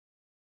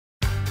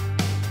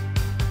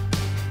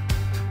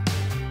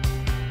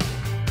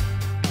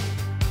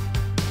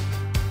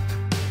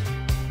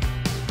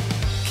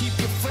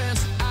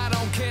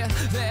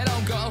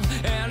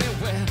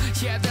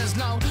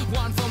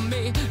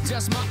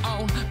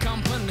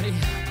company,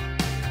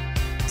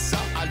 so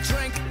I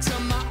drink to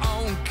my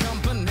own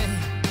company.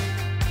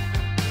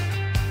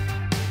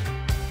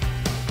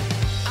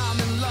 I'm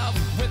in love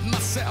with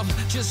myself,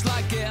 just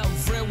like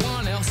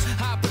everyone else.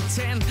 I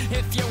pretend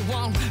if you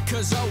want,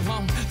 'cause I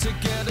want to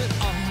get it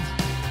on.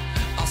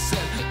 I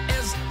said,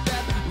 is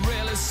that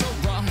really so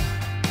wrong?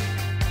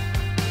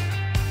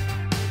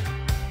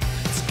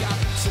 It's got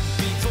to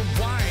be the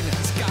wine,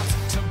 it's got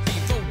to be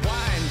the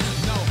wine.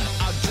 No,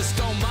 I just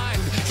don't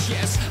mind,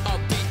 yes,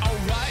 I'll be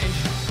alright.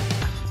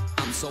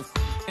 I'm so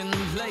f***ing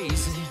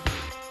lazy,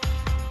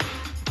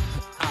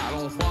 I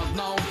don't want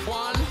no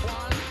one.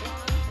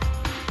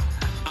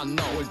 I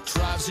know it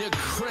drives you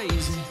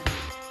crazy.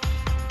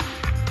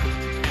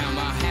 Am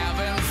I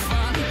having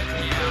fun?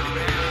 Yeah, I'm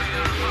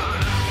having fun.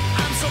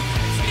 I'm so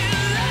f***ing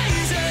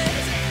lazy,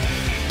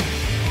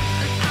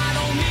 I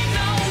don't need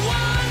no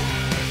one.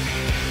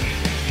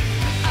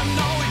 I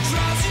know it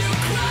drives you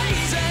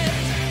crazy.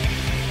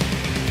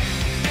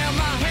 Am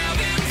I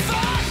having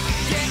fun?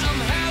 Yeah,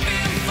 I'm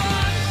having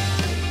fun.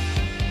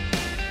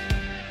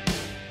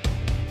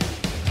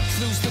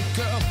 Lose the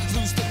girl,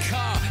 lose the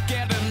car,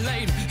 getting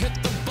late, hit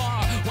the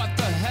bar. What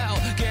the hell,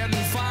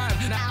 getting fired.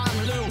 Now I'm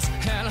loose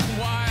and I'm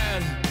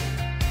wired.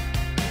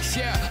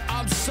 Yeah,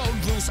 I'm so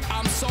loose,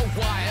 I'm so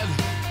wired.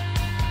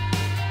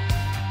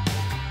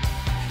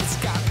 It's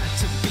got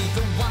to be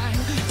the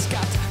wine, it's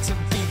got to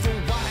be the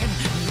wine.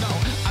 No,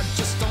 I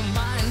just don't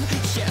mind,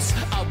 yes,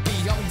 I'll be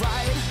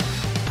alright.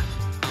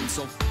 I'm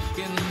so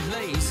f***ing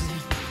lazy,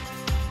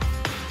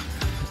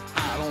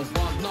 I don't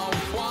want no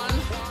one.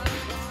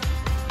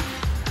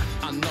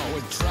 I know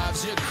it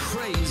drives you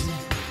crazy.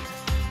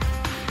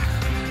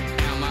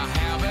 Am I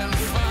having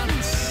fun?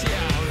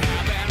 Yeah, I'm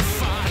having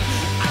fun.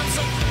 I'm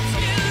so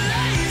f***ing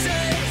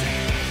lazy,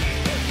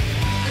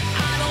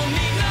 I don't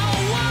need no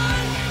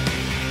one.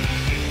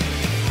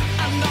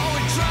 I know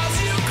it drives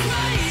you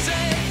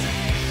crazy.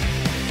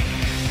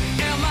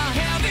 Am I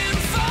having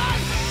fun?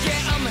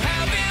 Yeah, I'm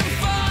having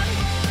fun.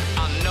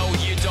 I know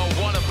you don't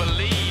wanna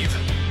believe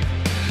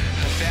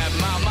that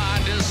my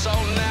mind is so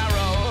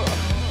narrow,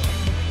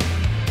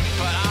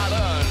 but I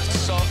learned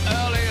so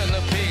early in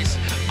the piece,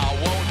 I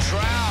won't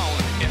drown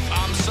if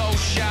I'm so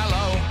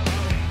shallow.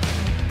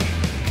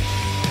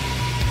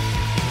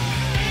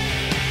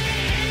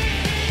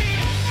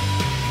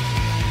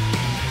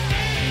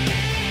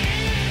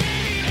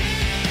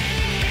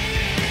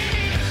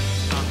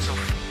 I'm so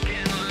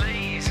f***ing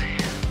lazy,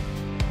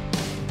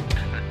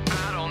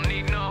 I don't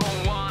need no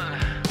one.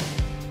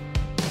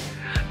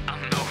 I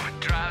know it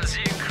drives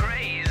you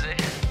crazy.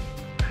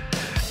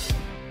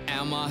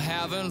 Am I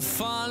having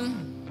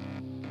fun?